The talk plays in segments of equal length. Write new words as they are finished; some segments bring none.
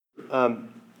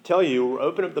tell you, we're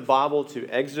opening up the Bible to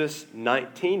Exodus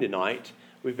 19 tonight.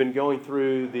 We've been going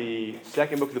through the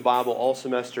second book of the Bible all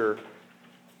semester,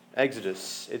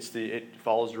 Exodus. It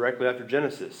follows directly after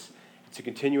Genesis. It's a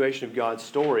continuation of God's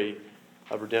story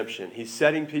of redemption. He's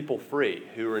setting people free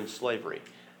who are in slavery.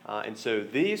 And so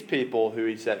these people who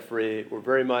he set free were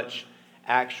very much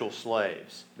actual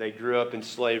slaves. They grew up in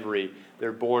slavery.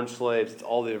 They're born slaves. It's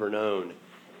all they've ever known.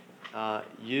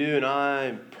 You and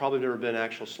I probably never been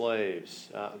actual slaves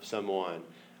of someone,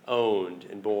 owned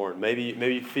and born. Maybe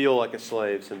you feel like a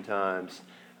slave sometimes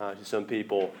to some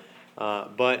people.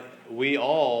 But we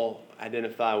all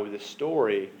identify with this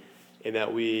story in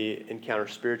that we encounter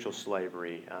spiritual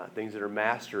slavery, things that are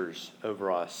masters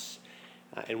over us.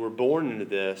 And we're born into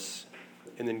this,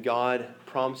 and then God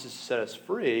promises to set us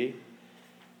free,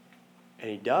 and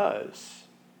he does.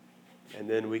 And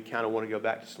then we kind of want to go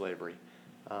back to slavery.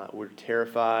 We're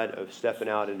terrified of stepping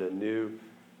out into a new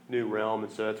realm,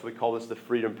 and so that's what we call this the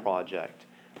Freedom Project.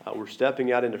 We're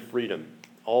stepping out into freedom.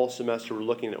 All semester we're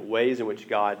looking at ways in which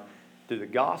God, through the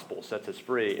gospel, sets us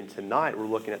free. And tonight we're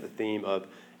looking at the theme of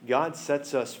God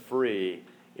sets us free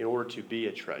in order to be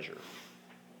a treasure,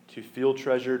 to feel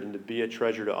treasured and to be a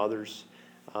treasure to others.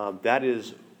 That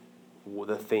is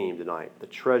the theme tonight, the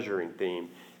treasuring theme.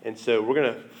 And so we're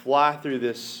going to fly through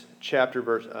this chapter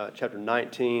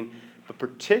 19, but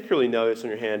particularly notice on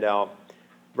your handout,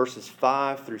 verses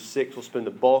 5 through 6. We'll spend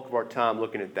the bulk of our time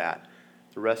looking at that.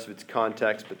 The rest of it's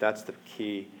context, but that's the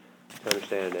key to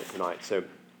understanding it tonight. So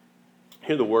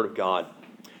hear the word of God.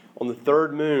 On the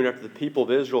third moon, after the people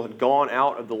of Israel had gone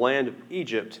out of the land of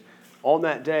Egypt, on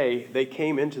that day they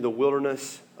came into the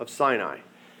wilderness of Sinai.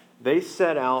 They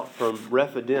set out from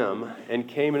Rephidim and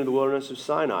came into the wilderness of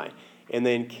Sinai, and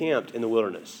they encamped in the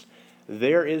wilderness.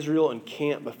 There Israel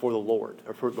encamped before the Lord,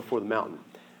 or before the mountain,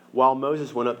 while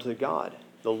Moses went up to God.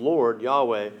 The Lord,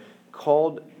 Yahweh,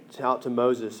 called out to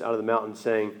Moses out of the mountain,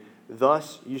 saying,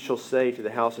 "Thus you shall say to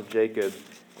the house of Jacob,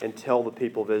 and tell the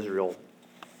people of Israel,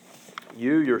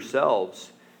 you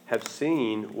yourselves have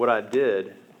seen what I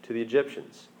did to the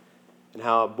Egyptians, and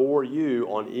how I bore you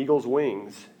on eagle's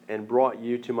wings and brought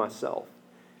you to myself.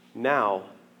 Now,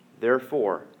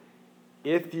 therefore,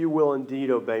 if you will indeed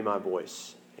obey my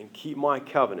voice and keep my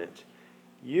covenant,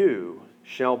 you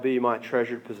shall be my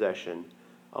treasured possession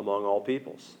among all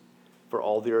peoples, for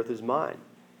all the earth is mine.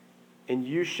 And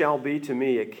you shall be to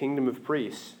me a kingdom of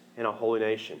priests and a holy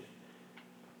nation.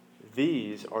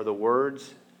 These are the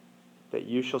words that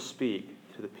you shall speak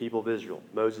to the people of Israel."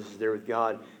 Moses is there with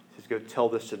God. He says, "Go tell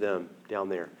this to them down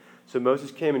there." So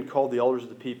Moses came and called the elders of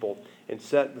the people and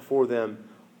set before them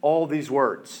all these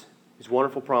words, these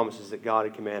wonderful promises that God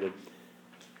had commanded.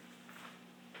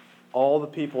 All the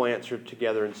people answered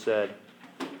together and said,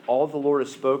 "All the Lord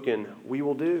has spoken, we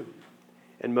will do."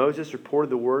 And Moses reported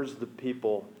the words of the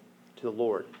people to the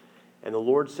Lord. And the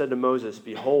Lord said to Moses,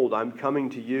 "Behold, I'm coming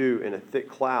to you in a thick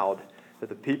cloud, that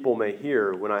the people may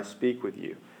hear when I speak with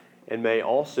you, and may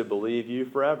also believe you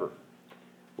forever."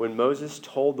 When Moses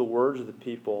told the words of the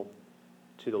people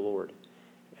to the Lord,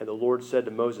 and the Lord said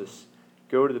to Moses,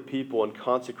 "Go to the people and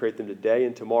consecrate them today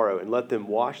and tomorrow, and let them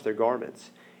wash their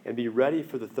garments, and be ready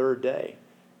for the third day.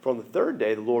 For on the third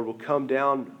day the Lord will come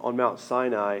down on Mount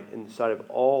Sinai in the sight of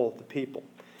all the people.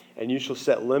 And you shall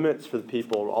set limits for the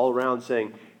people all around,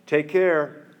 saying, 'Take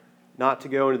care not to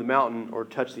go into the mountain or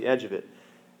touch the edge of it.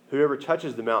 Whoever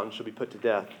touches the mountain shall be put to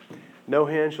death. No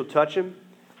hand shall touch him,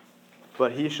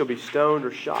 but he shall be stoned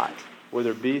or shot,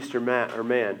 whether beast or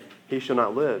man, he shall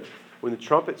not live. When the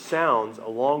trumpet sounds a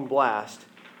long blast,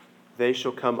 they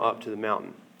shall come up to the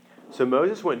mountain.' So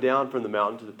Moses went down from the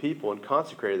mountain to the people and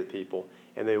consecrated the people,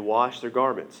 and they washed their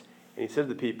garments. And he said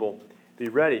to the people, 'Be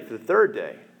ready for the third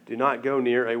day. Do not go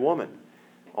near a woman.'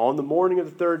 On the morning of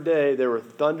the third day, there were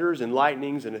thunders and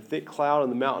lightnings and a thick cloud on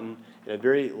the mountain and a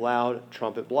very loud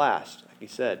trumpet blast," like he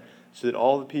said, "so that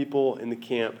all the people in the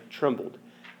camp trembled.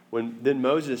 Then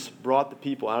Moses brought the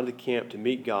people out of the camp to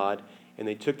meet God, and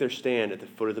they took their stand at the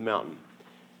foot of the mountain.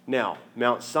 Now,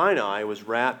 Mount Sinai was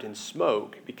wrapped in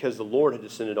smoke because the Lord had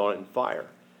descended on it in fire.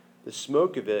 The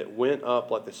smoke of it went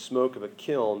up like the smoke of a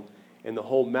kiln, and the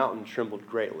whole mountain trembled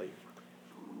greatly.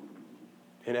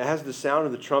 And as the sound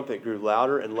of the trumpet grew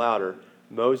louder and louder,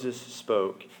 Moses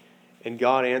spoke, and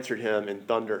God answered him in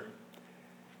thunder.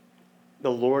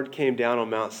 The Lord came down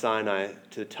on Mount Sinai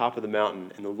to the top of the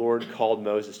mountain, and the Lord called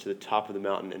Moses to the top of the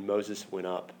mountain, and Moses went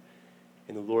up.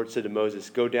 And the Lord said to Moses,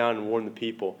 "Go down and warn the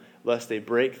people, lest they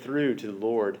break through to the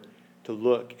Lord to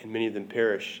look, and many of them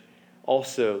perish.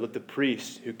 Also, let the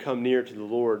priests who come near to the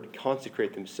Lord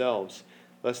consecrate themselves,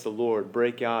 lest the Lord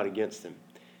break out against them."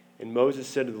 And Moses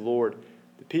said to the Lord,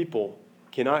 "The people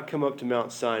cannot come up to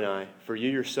Mount Sinai, for you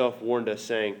yourself warned us,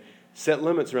 saying, set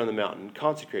limits around the mountain, and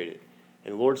consecrate it.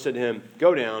 And the Lord said to him,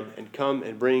 go down and come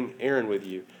and bring Aaron with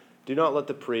you. Do not let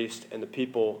the priest and the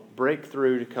people break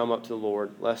through to come up to the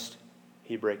Lord, lest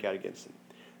he break out against them.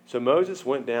 So Moses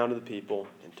went down to the people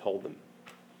and told them.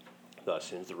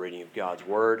 Thus ends the reading of God's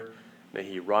word. May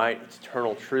he write its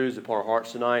eternal truths upon our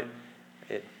hearts tonight.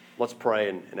 Let's pray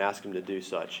and ask him to do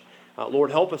such.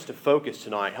 Lord, help us to focus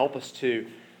tonight. Help us to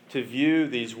view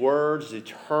these words as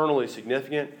eternally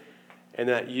significant, and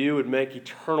that you would make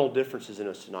eternal differences in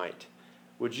us tonight.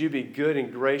 Would you be good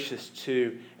and gracious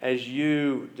to, as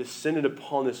you descended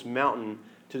upon this mountain,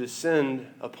 to descend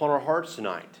upon our hearts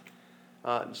tonight.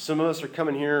 Some of us are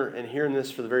coming here and hearing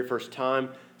this for the very first time.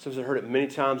 Some of us have heard it many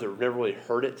times or have never really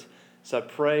heard it. So I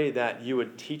pray that you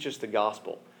would teach us the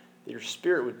gospel, that your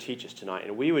Spirit would teach us tonight,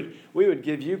 and we would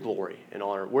give you glory and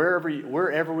honor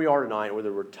wherever we are tonight,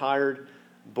 whether we're tired,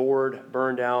 bored,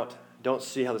 burned out, don't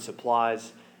see how this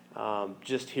applies,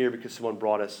 just here because someone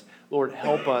brought us. Lord,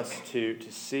 help us to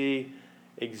see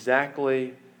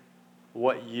exactly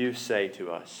what you say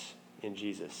to us in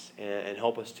Jesus, and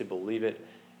help us to believe it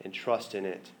and trust in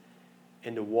it,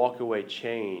 and to walk away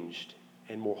changed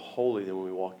and more holy than when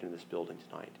we walked into this building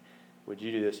tonight. Would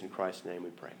you do this in Christ's name, we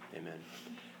pray. Amen.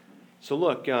 So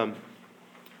look,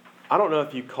 I don't know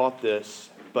if you caught this,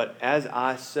 but as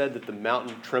I said that the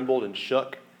mountain trembled and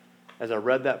shook, as I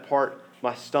read that part,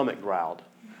 my stomach growled.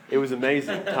 It was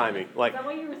amazing timing. Is that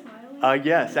why you were smiling?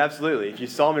 Yes, absolutely. If you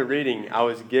saw me reading, I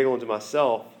was giggling to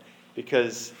myself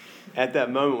because at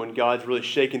that moment when God's really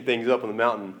shaking things up on the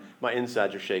mountain, my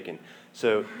insides are shaking.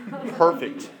 So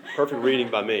perfect reading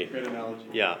by me. Great analogy.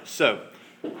 Yeah, so,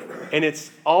 and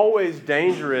it's always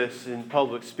dangerous in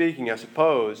public speaking, I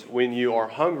suppose, when you are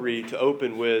hungry to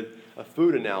open with a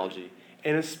food analogy,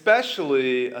 and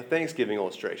especially a Thanksgiving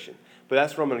illustration. But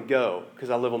that's where I'm going to go because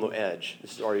I live on the edge.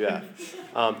 This is RUF.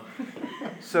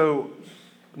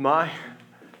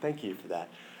 Thank you for that.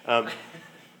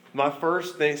 My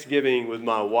first Thanksgiving with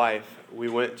my wife, we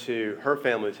went to her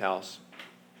family's house,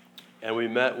 and we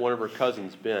met one of her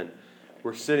cousins, Ben.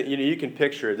 We're sitting, you can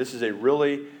picture it. This is a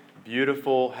really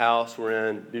beautiful house we're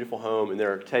in, beautiful home, and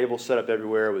there are tables set up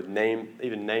everywhere with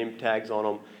even name tags on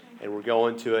them, and we're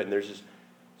going to it, and there's just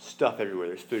stuff everywhere.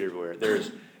 There's food everywhere.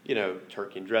 There's,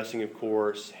 turkey and dressing, of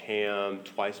course, ham,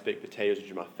 twice-baked potatoes,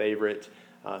 which are my favorite,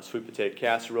 sweet potato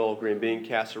casserole, green bean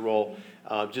casserole,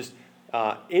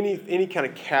 any kind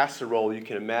of casserole you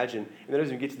can imagine. And that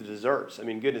doesn't even get to the desserts. I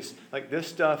mean, goodness, like this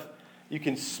stuff, you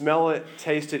can smell it,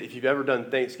 taste it. If you've ever done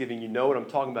Thanksgiving, you know what I'm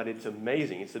talking about. It's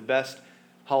amazing. It's the best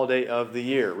holiday of the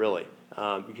year, really,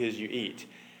 because you eat.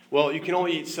 Well, you can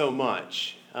only eat so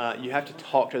much. You have to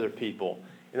talk to other people,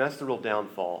 and that's the real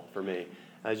downfall for me,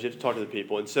 is you have to talk to other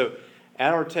people. And so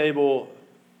at our table,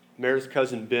 Mary's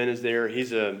cousin Ben is there.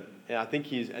 I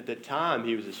think at the time,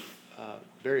 he was a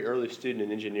very early student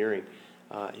in engineering.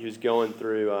 He was going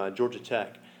through Georgia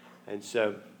Tech. And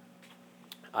so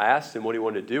I asked him what he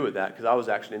wanted to do with that, because I was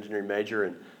actually an engineering major,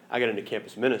 and I got into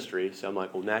campus ministry. So I'm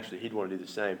like, well, naturally, he'd want to do the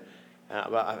same.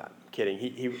 But I'm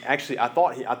kidding. I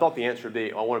thought the answer would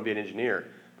be, I want to be an engineer.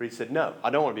 But he said, no,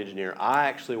 I don't want to be an engineer. I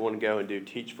actually want to go and do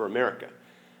Teach for America.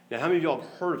 Now, how many of y'all have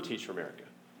heard of Teach for America?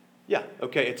 Yeah,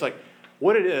 okay. It's like,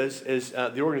 what it is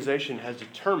the organization has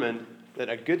determined that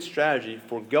a good strategy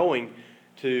for going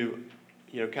to,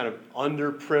 kind of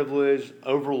underprivileged,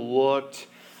 overlooked,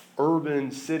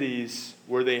 urban cities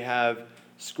where they have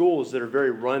schools that are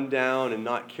very run down and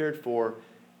not cared for,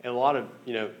 and a lot of,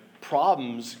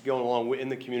 problems going along in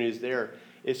the communities there,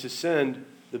 is to send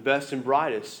the best and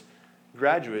brightest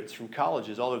graduates from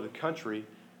colleges all over the country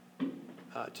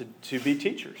to be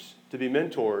teachers, to be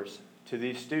mentors to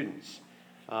these students.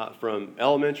 From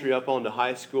elementary up on to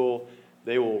high school,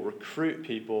 they will recruit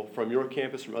people from your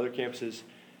campus, from other campuses,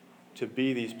 to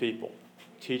be these people,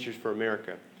 Teachers for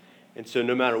America. And so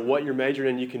no matter what you're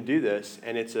majoring in, you can do this,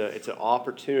 and it's an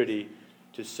opportunity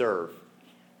to serve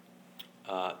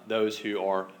those who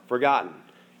are forgotten,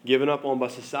 given up on by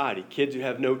society, kids who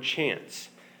have no chance.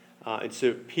 And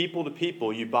so people to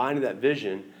people, you buy into that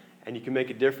vision, and you can make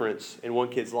a difference in one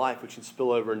kid's life, which can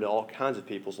spill over into all kinds of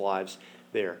people's lives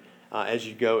there as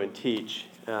you go and teach.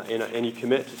 And you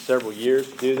commit to several years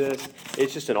to do this.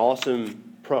 It's just an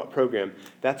awesome program.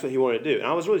 That's what he wanted to do. And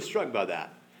I was really struck by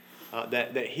that.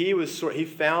 That he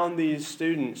found these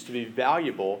students to be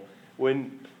valuable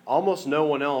when almost no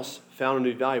one else found them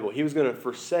to be valuable. He was going to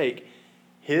forsake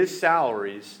his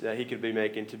salaries that he could be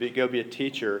making to go be a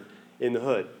teacher in the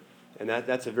hood. And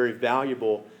that's a very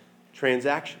valuable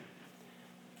transaction.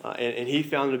 And he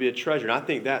found them to be a treasure. And I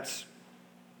think that's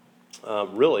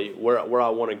really where I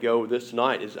want to go with this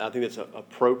tonight is, I think that's an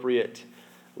appropriate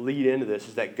lead into this,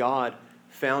 is that God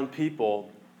found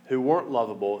people who weren't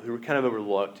lovable, who were kind of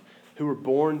overlooked, who were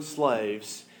born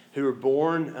slaves, who were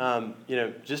born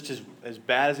just as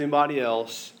bad as anybody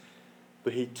else,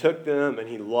 but he took them and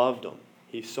he loved them.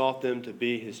 He sought them to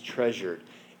be his treasured.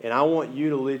 And I want you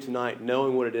to leave tonight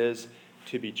knowing what it is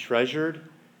to be treasured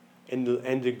and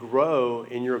to grow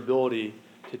in your ability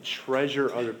to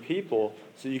treasure other people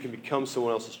so you can become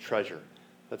someone else's treasure.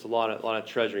 That's a lot of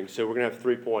treasuring. So we're going to have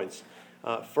 3 points.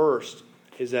 First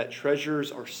is that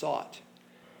treasures are sought.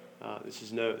 This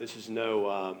is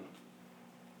no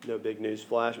big news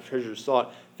flash. But treasures are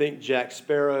sought. Think Jack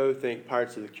Sparrow. Think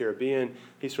Pirates of the Caribbean.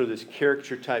 He's sort of this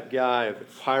caricature type guy of a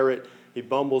pirate. He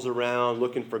bumbles around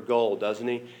looking for gold, doesn't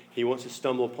he? He wants to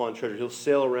stumble upon treasure. He'll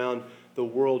sail around the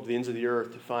world, the ends of the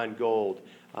earth, to find gold.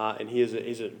 And he's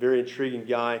a very intriguing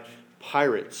guy.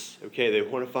 Pirates, okay, they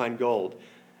want to find gold.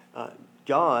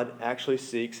 God actually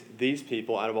seeks these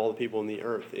people out of all the people on the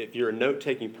earth. If you're a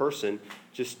note-taking person,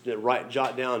 just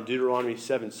jot down Deuteronomy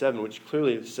 7:7, which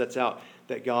clearly sets out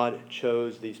that God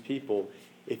chose these people.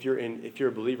 If you're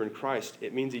a believer in Christ,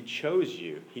 it means he chose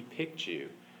you. He picked you.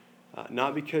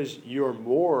 Not because you're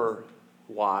more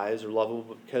wise or lovable,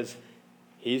 but because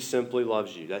he simply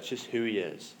loves you. That's just who he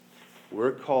is.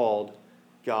 We're called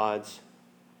God's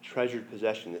treasured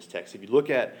possession in this text. If you look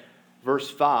at verse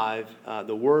 5,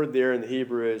 the word there in the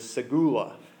Hebrew is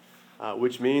segula,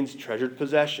 which means treasured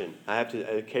possession. I have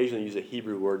to occasionally use a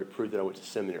Hebrew word to prove that I went to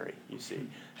seminary, you see.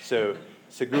 So,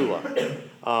 segula.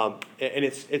 And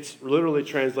it's literally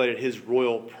translated his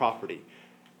royal property.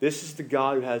 This is the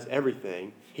God who has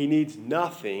everything. He needs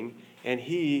nothing, and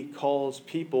he calls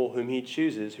people whom he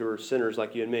chooses, who are sinners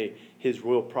like you and me, his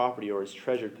royal property or his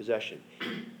treasured possession.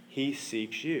 He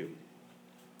seeks you.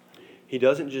 He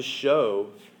doesn't just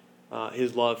show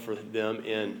his love for them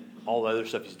in all the other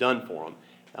stuff he's done for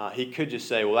them. He could just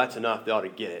say, well, that's enough, they ought to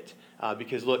get it.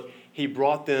 Because look, he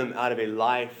brought them out of a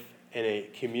life and a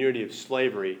community of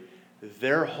slavery.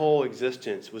 Their whole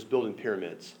existence was building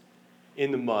pyramids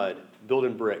in the mud,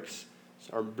 building bricks,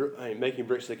 or making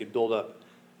bricks so they could build up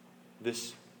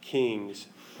this king's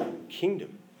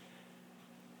kingdom.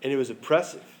 And it was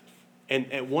oppressive.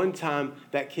 And at one time,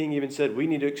 that king even said, we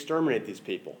need to exterminate these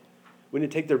people. We need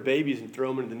to take their babies and throw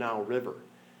them into the Nile River.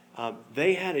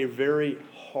 They had a very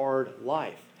hard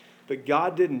life. But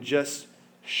God didn't just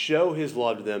show his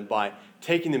love to them by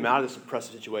taking them out of this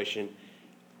oppressive situation.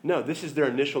 No, this is their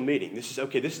initial meeting. This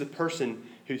is the person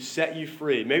who set you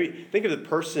free. Maybe think of the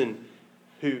person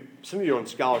who, some of you are on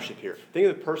scholarship here. Think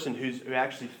of the person who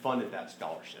actually funded that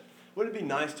scholarship. Wouldn't it be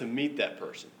nice to meet that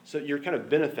person? So you're kind of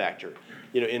benefactor,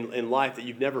 in life that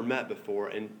you've never met before,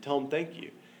 and tell them thank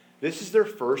you. This is their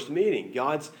first meeting.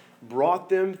 God's brought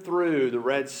them through the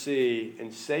Red Sea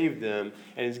and saved them,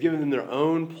 and has given them their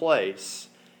own place.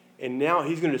 And now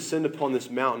he's going to descend upon this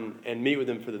mountain and meet with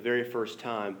them for the very first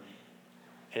time.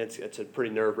 And it's a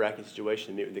pretty nerve-wracking situation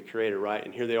to meet with the Creator, right?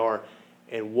 And here they are.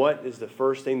 And what is the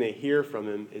first thing they hear from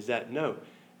him is that, no,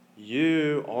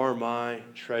 you are my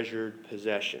treasured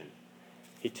possession.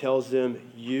 He tells them,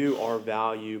 you are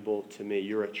valuable to me.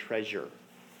 You're a treasure.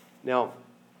 Now,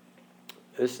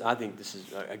 I think this is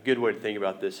a good way to think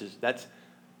about this. That's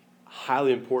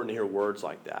highly important to hear words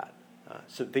like that.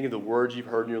 So think of the words you've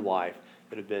heard in your life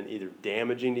that have been either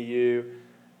damaging to you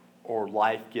or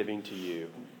life-giving to you.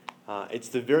 It's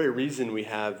the very reason we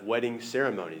have wedding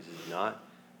ceremonies, is it not?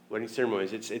 Wedding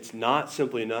ceremonies. It's not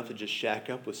simply enough to just shack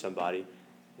up with somebody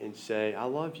and say, I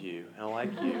love you, I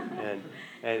like you,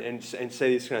 and say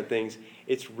these kind of things.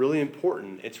 It's really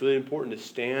important. It's really important to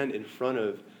stand in front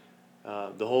of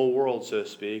the whole world, so to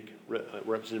speak,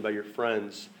 represented by your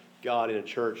friends, God in a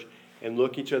church, and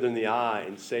look each other in the eye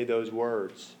and say those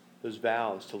words, those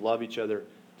vows, to love each other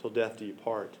till death do you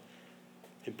part.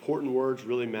 Important words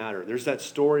really matter. There's that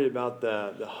story about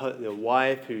the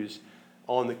wife who's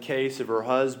on the case of her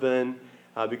husband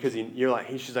because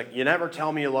she's like, you never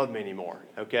tell me you love me anymore,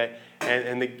 okay?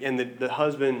 And the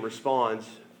husband responds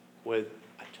with,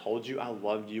 I told you I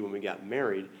loved you when we got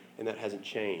married, and that hasn't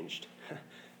changed.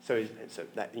 So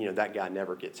that guy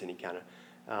never gets any kind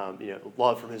of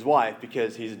love from his wife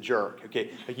because he's a jerk.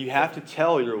 Okay, like you have to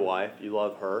tell your wife you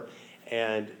love her,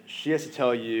 and she has to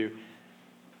tell you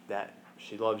that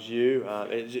she loves you.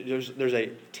 There's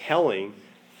a telling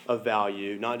of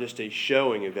value, not just a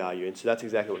showing of value, and so that's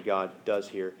exactly what God does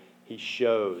here. He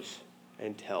shows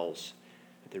and tells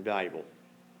that they're valuable.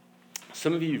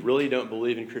 Some of you really don't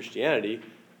believe in Christianity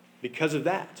because of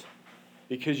that.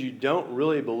 Because you don't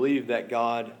really believe that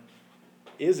God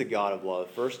is a God of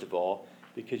love, first of all,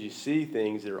 because you see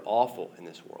things that are awful in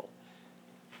this world.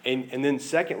 And then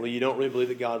secondly, you don't really believe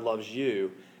that God loves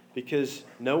you because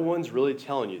no one's really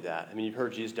telling you that. I mean, you've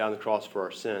heard Jesus die on the cross for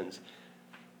our sins.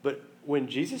 But when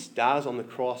Jesus dies on the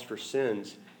cross for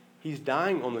sins, he's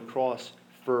dying on the cross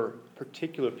for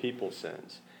particular people's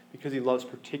sins because he loves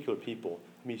particular people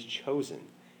whom he's chosen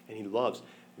and he loves.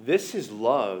 This is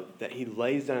love that he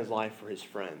lays down his life for his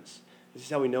friends. This is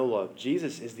how we know love.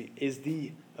 Jesus is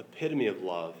the epitome of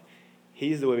love.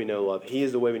 He's the way we know love. He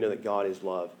is the way we know that God is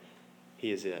love.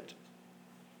 He is it.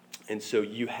 And so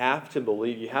you have to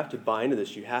believe, you have to buy into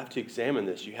this, you have to examine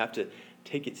this, you have to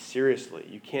take it seriously.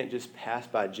 You can't just pass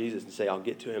by Jesus and say, I'll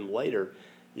get to him later.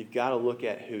 You've got to look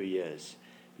at who he is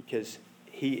because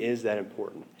he is that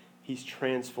important. He's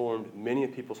transformed many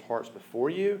of people's hearts before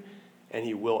you, and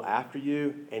he will after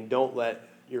you, and don't let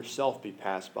yourself be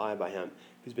passed by him.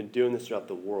 He's been doing this throughout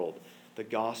the world. The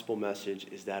gospel message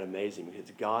is that amazing because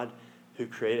God, who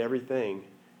created everything,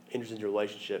 enters into a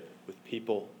relationship with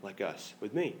people like us,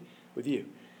 with me, with you.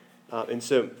 And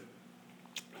so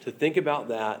to think about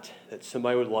that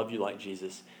somebody would love you like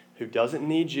Jesus, who doesn't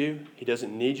need you, he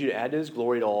doesn't need you to add to his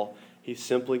glory at all. He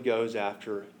simply goes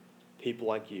after people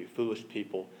like you, foolish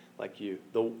people like you,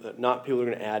 not people who are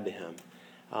going to add to him.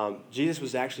 Jesus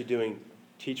was actually doing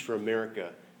Teach for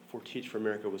America before Teach for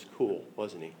America was cool,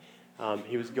 wasn't he?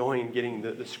 He was going and getting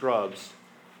the scrubs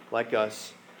like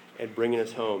us and bringing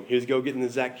us home. He was getting the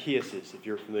Zacchaeuses, if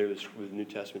you're familiar with New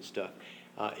Testament stuff.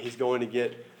 He's going to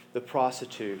get the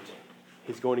prostitute.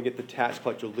 He's going to get the tax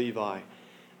collector Levi.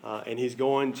 And he's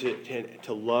going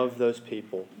to love those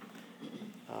people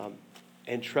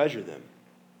and treasure them.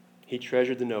 He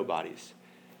treasured the nobodies.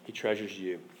 He treasures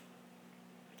you.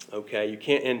 Okay, you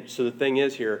can't, and so the thing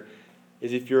is here,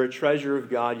 is if you're a treasurer of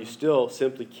God, you still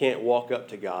simply can't walk up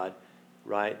to God,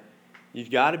 right? You've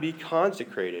got to be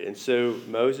consecrated. And so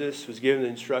Moses was given the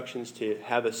instructions to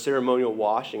have a ceremonial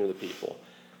washing of the people,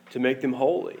 to make them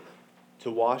holy, to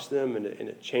wash them and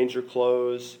to change their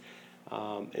clothes.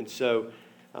 And so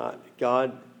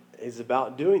God is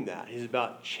about doing that. He's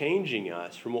about changing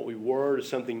us from what we were to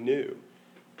something new,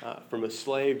 from a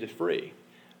slave to free,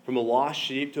 from a lost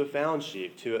sheep to a found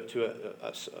sheep, to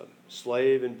a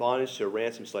slave in bondage to a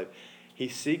ransomed slave. He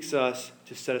seeks us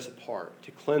to set us apart,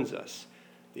 to cleanse us.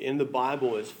 The end of the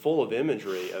Bible is full of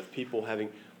imagery of people having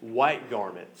white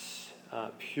garments,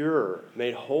 pure,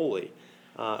 made holy.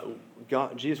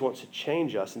 Jesus wants to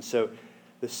change us. And so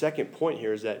the second point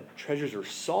here is that treasures are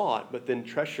sought, but then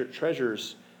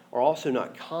treasures are also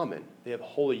not common. They have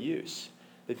holy use.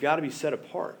 They've got to be set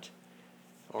apart.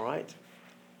 All right?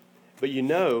 But you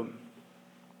know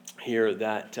here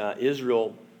that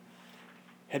Israel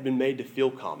had been made to feel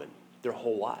common their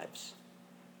whole lives.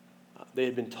 They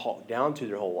had been talked down to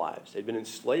their whole lives. They'd been in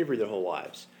slavery their whole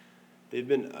lives. They've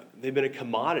been a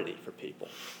commodity for people.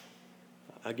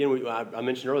 Again, I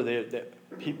mentioned earlier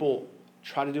that people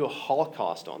try to do a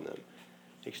Holocaust on them,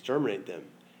 exterminate them.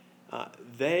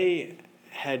 They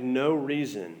had no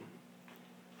reason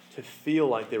to feel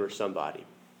like they were somebody,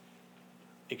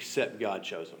 except God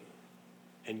chose them,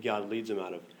 and God leads them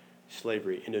out of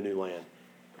slavery into a new land.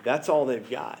 That's all they've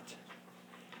got.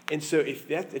 And so if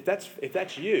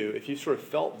that's you, if you sort of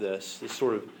felt this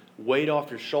sort of weight off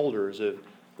your shoulders of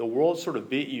the world sort of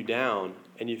beat you down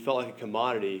and you felt like a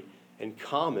commodity and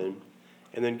common,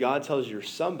 and then God tells you you're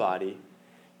somebody,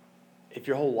 if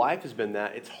your whole life has been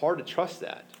that, it's hard to trust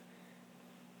that.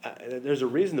 There's a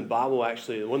reason the Bible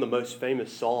actually, one of the most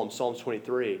famous Psalms, Psalm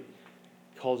 23,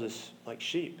 calls us like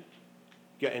sheep.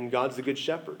 And God's the good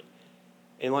shepherd.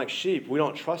 And like sheep, we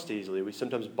don't trust easily. We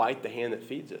sometimes bite the hand that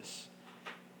feeds us.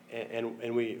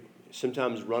 And we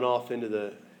sometimes run off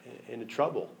into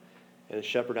trouble, and the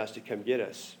shepherd has to come get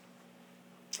us.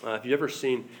 If you've ever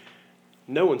seen,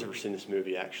 no one's ever seen this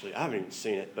movie actually. I haven't even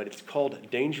seen it, but it's called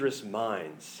Dangerous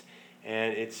Minds,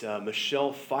 and it's a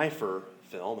Michelle Pfeiffer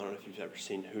film. I don't know if you've ever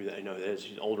seen who that. I know that is.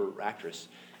 She's an older actress,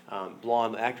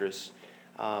 blonde actress.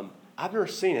 I've never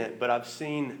seen it, but I've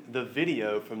seen the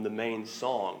video from the main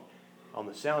song on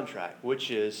the soundtrack, which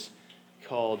is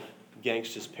called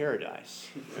Gangsta's Paradise.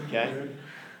 Okay?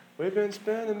 We've been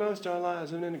spending most of our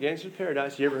lives in Gangsta's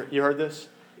Paradise. You heard this?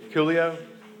 Coolio?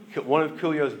 One of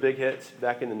Coolio's big hits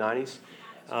back in the 90s.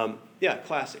 Yeah,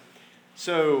 classic.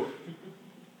 So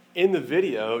in the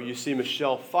video, you see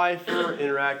Michelle Pfeiffer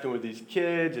interacting with these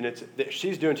kids, and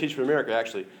she's doing Teach for America,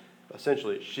 actually.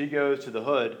 Essentially, she goes to the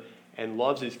hood and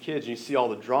loves these kids, and you see all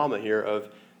the drama here of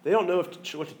they don't know what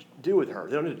to do with her.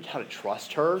 They don't know how to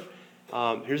trust her.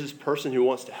 Here's this person who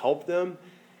wants to help them,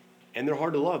 and they're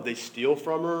hard to love. They steal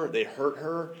from her. They hurt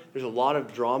her. There's a lot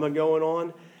of drama going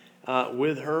on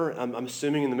with her. I'm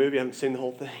assuming in the movie, I haven't seen the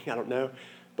whole thing. I don't know.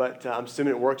 But I'm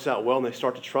assuming it works out well, and they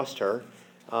start to trust her.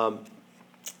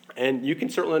 And you can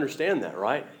certainly understand that,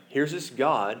 right? Here's this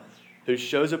God who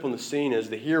shows up on the scene as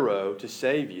the hero to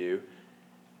save you,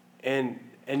 and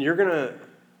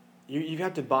you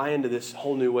have to buy into this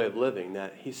whole new way of living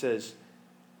that he says,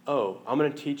 oh, I'm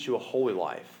going to teach you a holy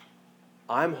life.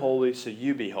 I'm holy, so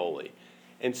you be holy.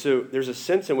 And so there's a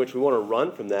sense in which we want to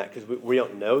run from that because we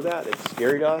don't know that. It's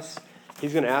scary to us.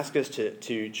 He's going to ask us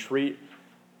to treat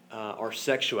our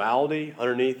sexuality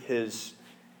underneath his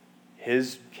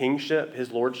kingship,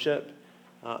 his lordship,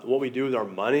 what we do with our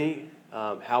money,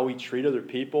 how we treat other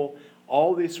people,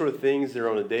 all these sort of things that are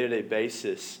on a day-to-day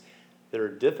basis that are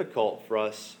difficult for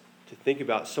us to think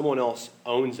about. Someone else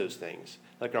owns those things,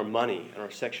 like our money and our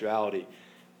sexuality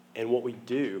and what we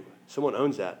do. Someone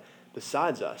owns that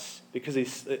besides us, because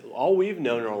all we've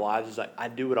known in our lives is like, I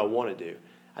do what I want to do.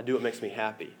 I do what makes me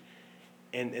happy.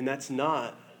 And that's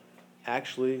not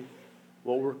actually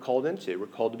what we're called into. We're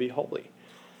called to be holy.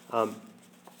 How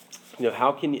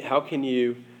can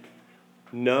you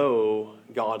know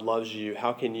God loves you?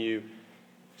 How can you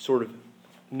sort of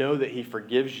know that he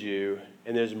forgives you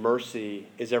and his mercy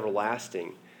is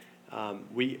everlasting? How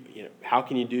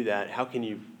can you do that? How can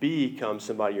you become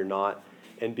somebody you're not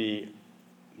and be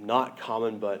not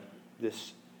common but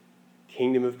this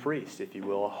kingdom of priests, if you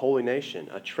will, a holy nation,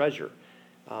 a treasure?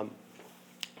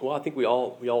 Well, I think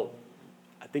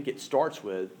I think it starts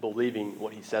with believing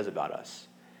what he says about us.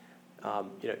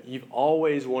 You've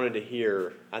always wanted to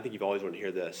hear, I think you've always wanted to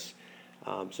hear this.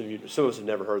 Some of us have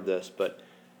never heard this, but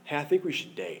hey, I think we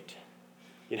should date.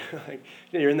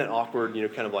 You're in that awkward,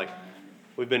 kind of like,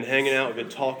 we've been hanging out, we've been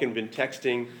talking, been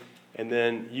texting, and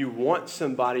then you want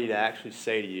somebody to actually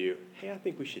say to you, hey, I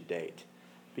think we should date.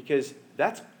 Because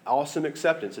that's awesome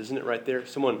acceptance, isn't it, right there?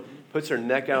 Someone puts their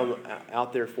neck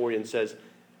out there for you and says,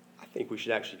 I think we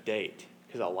should actually date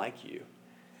because I like you.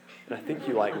 And I think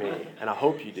you like me, and I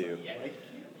hope you do.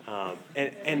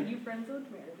 And you friends with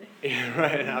Meredith.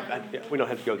 Right, we don't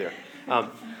have to go there.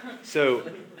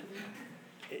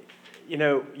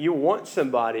 You want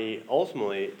somebody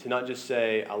ultimately to not just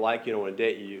say, I like you and I want to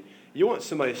date you. You want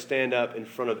somebody to stand up in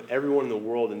front of everyone in the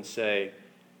world and say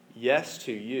yes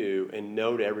to you and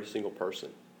no to every single person.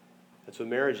 That's what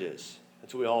marriage is.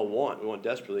 That's what we all want. We want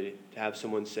desperately to have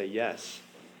someone say yes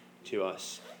to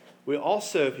us. We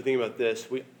also, if you think about this,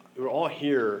 we're all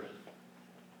here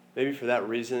maybe for that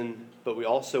reason, but we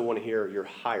also want to hear you're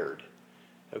hired.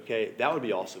 Okay, that would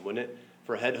be awesome, wouldn't it?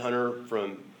 For a headhunter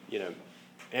from,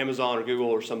 Amazon or Google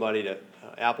or somebody to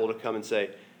Apple to come and say,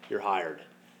 you're hired.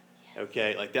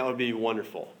 Okay, like that would be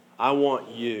wonderful. I want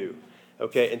you.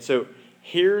 Okay, and so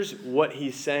here's what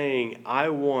he's saying. I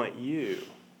want you.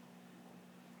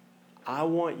 I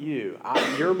want you.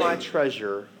 You're my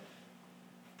treasure.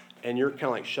 And you're kind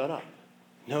of like, shut up.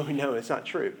 No, it's not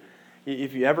true.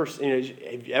 Have you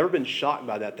ever been shocked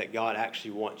by that God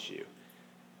actually wants you?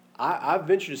 I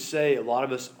venture to say a lot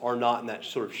of us are not in that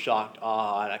sort of shocked,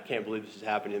 I can't believe this is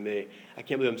happening to me. I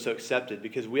can't believe I'm so accepted,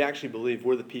 because we actually believe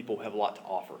we're the people who have a lot to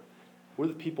offer. We're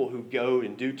the people who go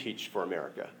and do teach for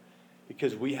America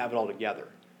because we have it all together.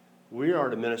 We are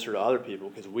to minister to other people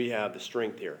because we have the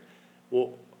strength here.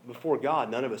 Well, before God,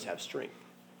 none of us have strength.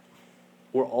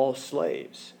 We're all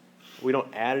slaves. We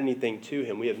don't add anything to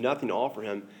him. We have nothing to offer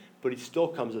him, but he still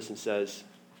comes to us and says,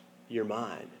 you're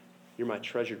mine. You're my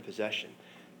treasured possession.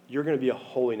 You're going to be a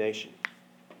holy nation.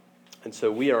 And so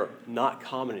we are not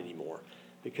common anymore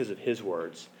because of his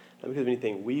words, not because of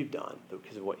anything we've done, but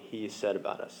because of what he has said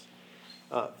about us.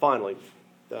 Finally,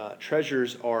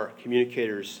 treasures are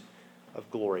communicators of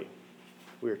glory.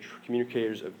 We are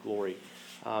communicators of glory.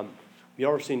 You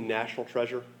ever seen National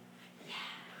Treasure?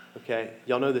 Okay,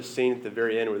 y'all know the scene at the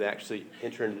very end where they actually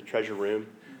enter into the treasure room?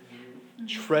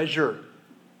 Treasure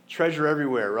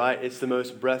everywhere, right? It's the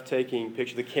most breathtaking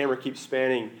picture. The camera keeps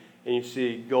spanning, and you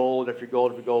see gold after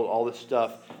gold after gold, all this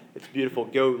stuff. It's beautiful.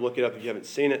 Go look it up if you haven't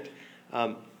seen it.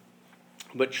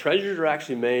 But treasures are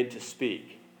actually made to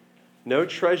speak. No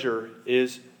treasure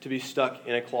is to be stuck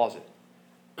in a closet.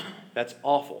 That's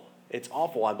awful. It's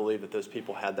awful, I believe, that those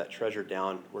people had that treasure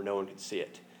down where no one could see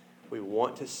it. We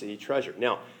want to see treasure.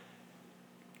 Now,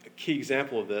 a key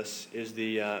example of this is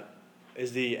the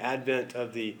advent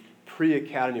of the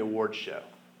pre-Academy Awards show,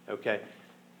 okay?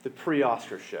 The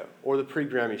pre-Oscar show, or the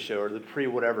pre-Grammy show, or the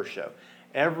pre-whatever show.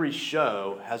 Every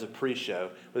show has a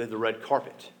pre-show with the red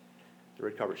carpet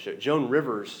show. Joan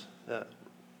Rivers,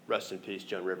 rest in peace,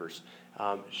 Joan Rivers,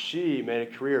 she made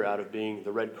a career out of being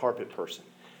the red carpet person.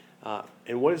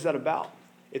 And what is that about?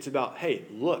 It's about, hey,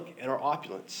 look at our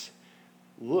opulence.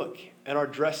 Look at our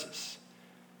dresses.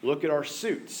 Look at our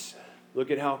suits.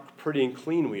 Look at how pretty and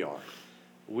clean we are.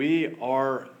 We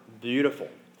are beautiful.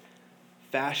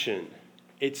 Fashion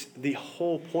It's the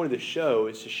whole point of the show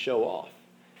is to show off.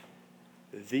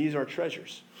 These are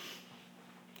treasures.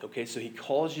 Okay, so he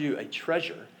calls you a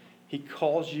treasure. He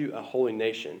calls you a holy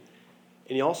nation.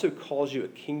 And he also calls you a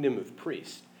kingdom of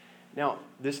priests. Now,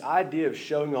 this idea of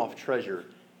showing off treasure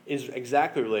is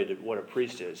exactly related to what a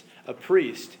priest is. A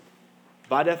priest,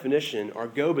 by definition, are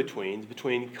go-betweens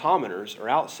between commoners or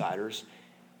outsiders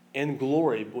and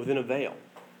glory within a veil.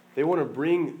 They want to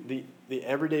bring the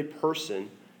everyday person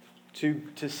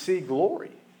to see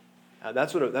glory.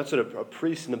 That's what a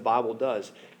priest in the Bible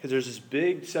does. Because there's this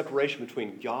big separation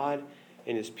between God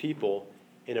and his people,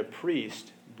 and a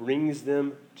priest brings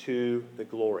them to the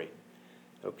glory.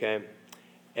 Okay?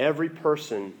 Every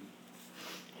person,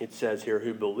 it says here,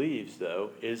 who believes,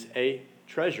 though, is a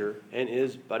treasure and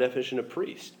is, by definition, a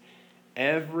priest.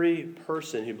 Every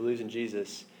person who believes in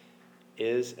Jesus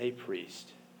is a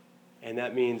priest. And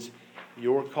that means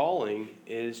your calling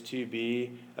is to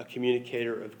be a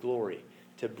communicator of glory,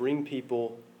 to bring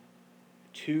people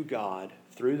to God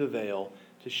through the veil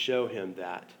to show him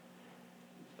that.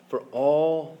 For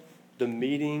all the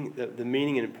meaning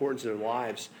and importance of their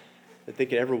lives that they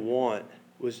could ever want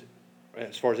was,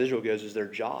 as far as Israel goes, is their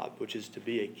job, which is to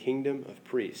be a kingdom of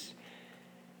priests.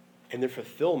 And their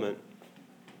fulfillment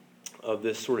of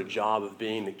this sort of job of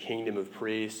being the kingdom of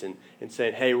priests and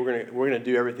saying, hey, we're gonna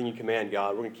do everything you command,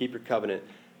 God. We're going to keep your covenant.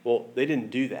 Well, they didn't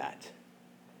do that.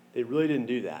 They really didn't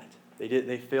do that.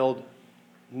 They failed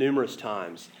numerous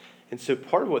times. And so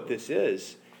part of what this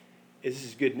is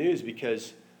good news,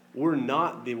 because we're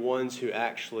not the ones who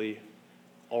actually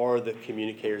are the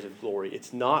communicators of glory.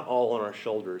 It's not all on our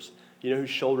shoulders. You know whose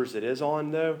shoulders it is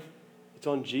on, though? It's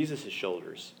on Jesus'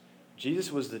 shoulders.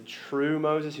 Jesus was the true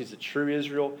Moses. He's the true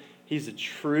Israel. He's the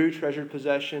true treasured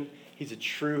possession. He's a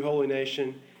true holy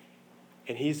nation.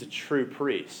 And he's the true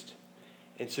priest.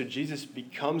 And so Jesus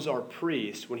becomes our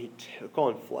priest when he took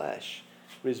on flesh,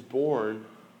 when he was born,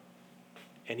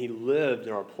 and he lived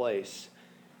in our place.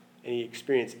 And he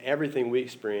experienced everything we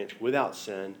experience without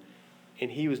sin.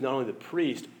 And he was not only the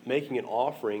priest making an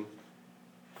offering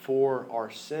for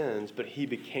our sins, but he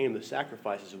became the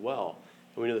sacrifice as well.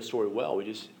 And we know the story well. We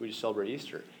just celebrate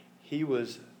Easter. He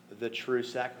was the true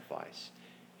sacrifice.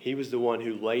 He was the one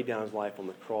who laid down his life on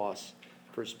the cross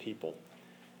for his people.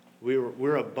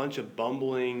 We're a bunch of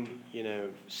bumbling,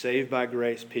 saved by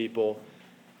grace people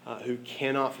who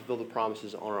cannot fulfill the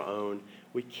promises on our own.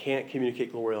 We can't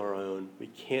communicate glory on our own. We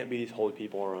can't be these holy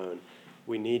people on our own.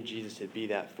 We need Jesus to be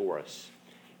that for us.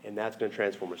 And that's going to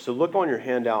transform us. So look on your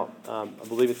handout. I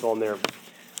believe it's on there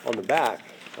on the back.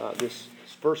 This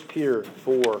 1 Peter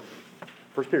 2:4.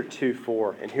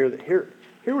 And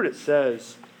hear what it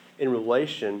says in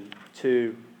relation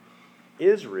to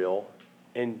Israel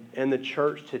and the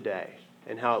church today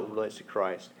and how it relates to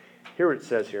Christ. Hear what it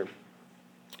says here.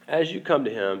 As you come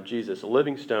to him, Jesus, a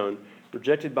living stone,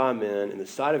 rejected by men, in the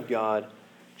sight of God,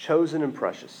 chosen and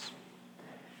precious.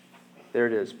 There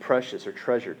it is, precious or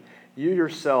treasured. You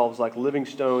yourselves, like living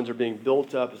stones, are being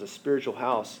built up as a spiritual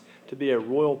house to be a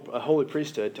holy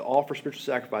priesthood, to offer spiritual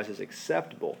sacrifices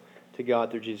acceptable to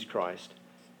God through Jesus Christ.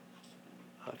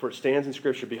 For it stands in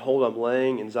Scripture, behold, I'm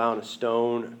laying in Zion a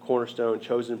stone, a cornerstone,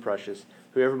 chosen and precious.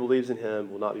 Whoever believes in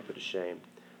him will not be put to shame.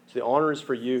 So the honor is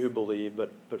for you who believe,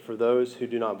 but for those who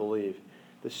do not believe,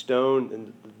 the stone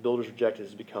and the builders rejected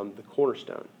has become the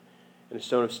cornerstone, and a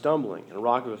stone of stumbling, and a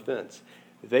rock of offense.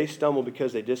 They stumble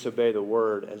because they disobey the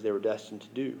word as they were destined to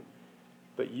do.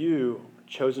 But you,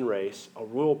 chosen race, a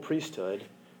royal priesthood,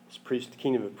 this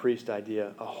kingdom of priest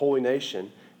idea, a holy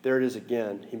nation. There it is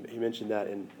again. He mentioned that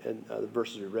in the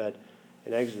verses we read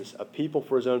in Exodus. A people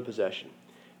for his own possession,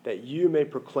 that you may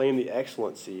proclaim the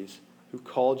excellencies who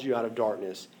called you out of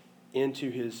darkness into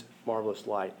his marvelous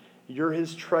light. You're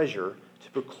his treasure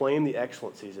to proclaim the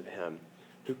excellencies of him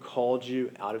who called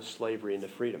you out of slavery into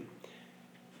freedom.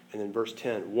 And then verse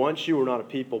 10, once you were not a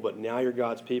people, but now you're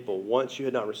God's people. Once you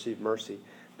had not received mercy,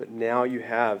 but now you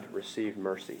have received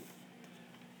mercy.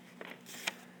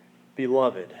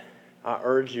 Beloved, I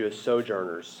urge you as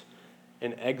sojourners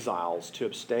and exiles to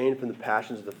abstain from the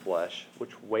passions of the flesh,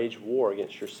 which wage war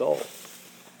against your soul.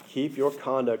 Keep your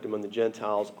conduct among the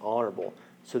Gentiles honorable,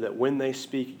 so that when they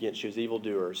speak against you as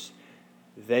evildoers,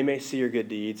 they may see your good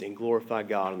deeds and glorify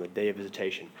God on the day of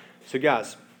visitation. So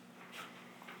guys,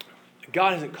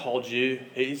 God hasn't called you,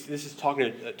 this is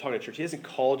talking to church, he hasn't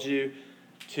called you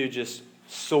to just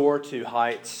soar to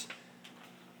heights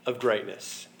of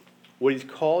greatness. What he's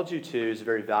called you to is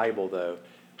very valuable, though,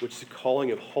 which is the calling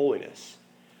of holiness.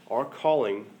 Our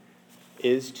calling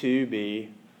is to be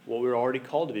what we're already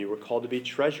called to be. We're called to be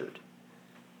treasured.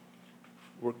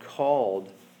 We're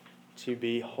called to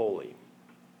be holy.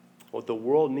 What the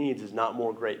world needs is not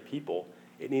more great people.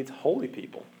 It needs holy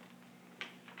people.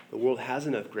 The world has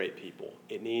enough great people.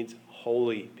 It needs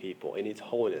holy people. It needs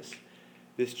holiness.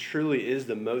 This truly is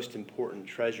the most important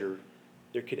treasure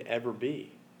there could ever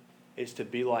be, is to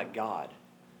be like God.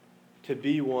 To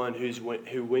be one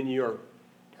who when you are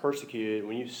persecuted,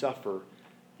 when you suffer,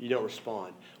 you don't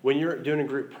respond. When you're doing a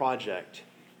group project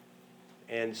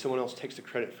and someone else takes the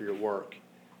credit for your work,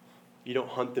 you don't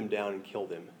hunt them down and kill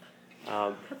them.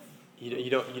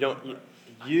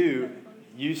 You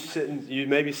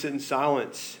maybe sit in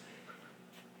silence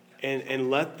and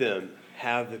let them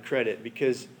have the credit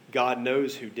because God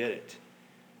knows who did it.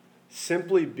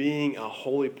 Simply being a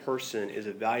holy person is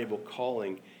a valuable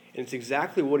calling, and it's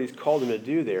exactly what he's called them to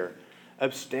do there.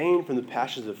 Abstain from the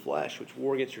passions of the flesh, which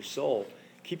war against your soul.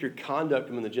 Keep your conduct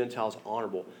among the Gentiles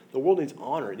honorable. The world needs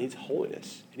honor. It needs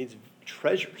holiness. It needs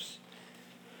treasures.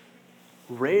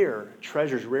 Rare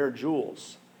treasures, rare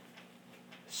jewels,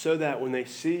 so that when they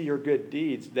see your good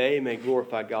deeds, they may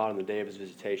glorify God on the day of his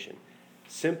visitation.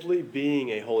 Simply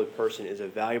being a holy person is a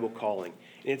valuable calling.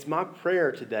 And it's my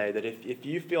prayer today that if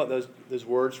you feel like those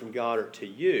words from God are to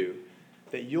you,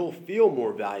 that you'll feel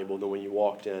more valuable than when you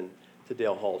walked in to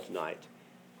Dale Hall tonight.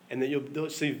 And that you'll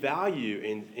see value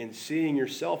in seeing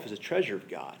yourself as a treasure of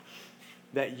God.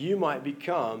 That you might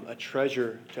become a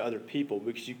treasure to other people,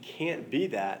 because you can't be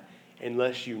that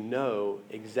unless you know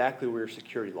exactly where your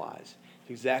security lies.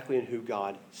 Exactly in who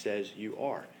God says you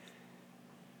are.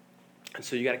 And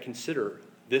so you got to consider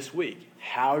this week,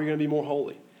 how are you going to be more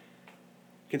holy?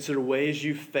 Consider ways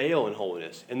you fail in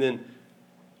holiness, and then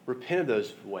repent of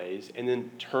those ways, and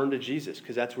then turn to Jesus,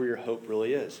 because that's where your hope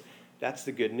really is. That's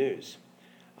the good news.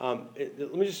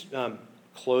 Let me just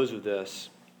close with this.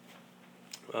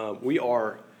 We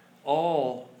are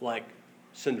all like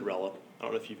Cinderella. I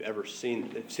don't know if you've ever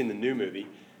seen the new movie,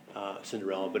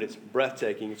 Cinderella, but it's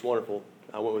breathtaking. It's wonderful.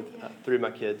 I went with 3 of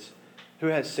my kids. Who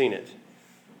has seen it?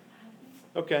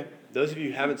 Okay. Those of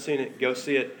you who haven't seen it, go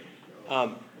see it.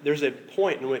 There's a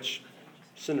point in which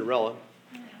Cinderella,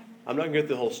 I'm not going to go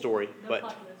through the whole story,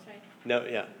 but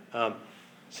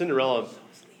Cinderella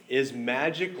is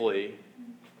magically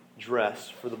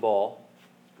dressed for the ball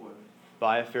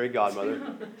by a fairy godmother.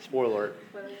 Spoiler alert,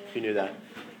 if you knew that.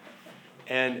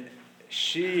 And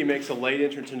she makes a late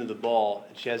entrance into the ball,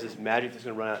 and she has this magic that's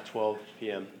going to run out at 12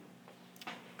 p.m.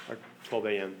 or 12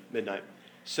 a.m., midnight.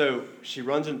 So she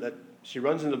runs into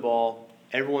the ball.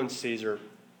 Everyone sees her.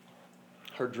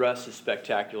 Her dress is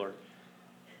spectacular.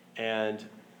 And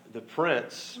the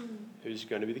prince, who's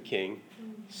going to be the king,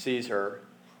 sees her.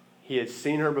 He had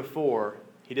seen her before.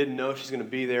 He didn't know if she's going to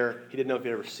be there. He didn't know if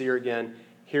he'd ever see her again.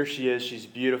 Here she is. She's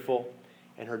beautiful,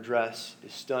 and her dress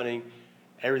is stunning.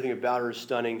 Everything about her is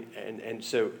stunning. And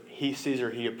so he sees her.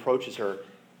 He approaches her,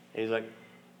 and he's like,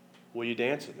 will you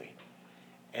dance with me?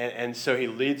 And so he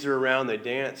leads her around. They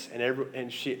dance,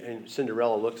 and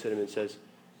Cinderella looks at him and says,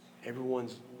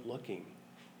 everyone's looking.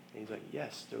 And he's like,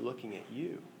 yes, they're looking at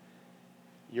you.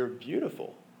 You're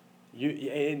beautiful.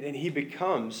 And he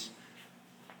becomes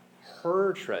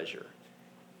her treasure.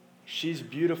 She's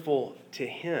beautiful to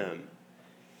him.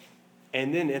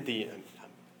 And then at the end,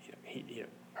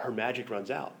 her magic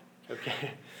runs out.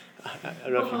 Okay, I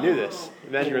don't know if you knew this.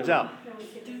 The magic runs out,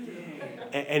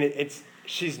 and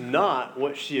she's not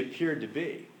what she appeared to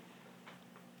be,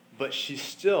 but she's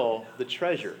still the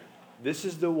treasure. This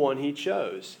is the one he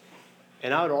chose,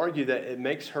 and I would argue that it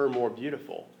makes her more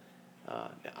beautiful.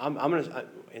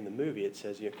 In the movie, it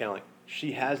says kind of like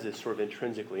she has this sort of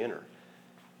intrinsically in her,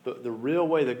 but the real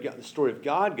way the story of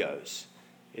God goes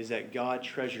is that God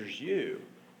treasures you.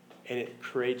 And it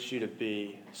creates you to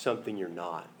be something you're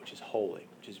not, which is holy,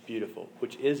 which is beautiful,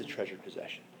 which is a treasured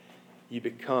possession. You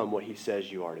become what he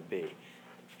says you are to be.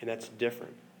 And that's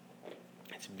different.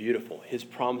 It's beautiful. His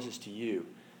promises to you,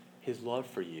 his love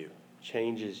for you,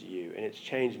 changes you. And it's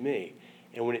changed me.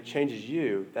 And when it changes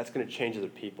you, that's going to change other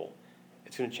people.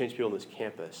 It's going to change people on this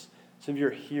campus. Some of you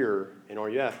are here in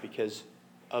RUF because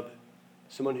of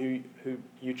someone who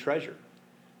you treasure,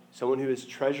 someone who has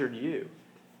treasured you.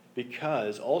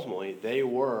 Because ultimately they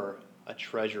were a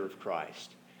treasure of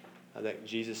Christ that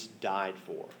Jesus died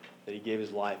for, that he gave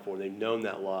his life for. They've known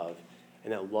that love,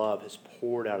 and that love has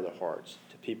poured out of their hearts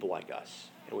to people like us,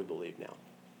 and we believe now.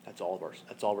 That's all of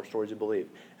our stories we believe,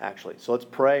 actually. So let's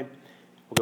pray.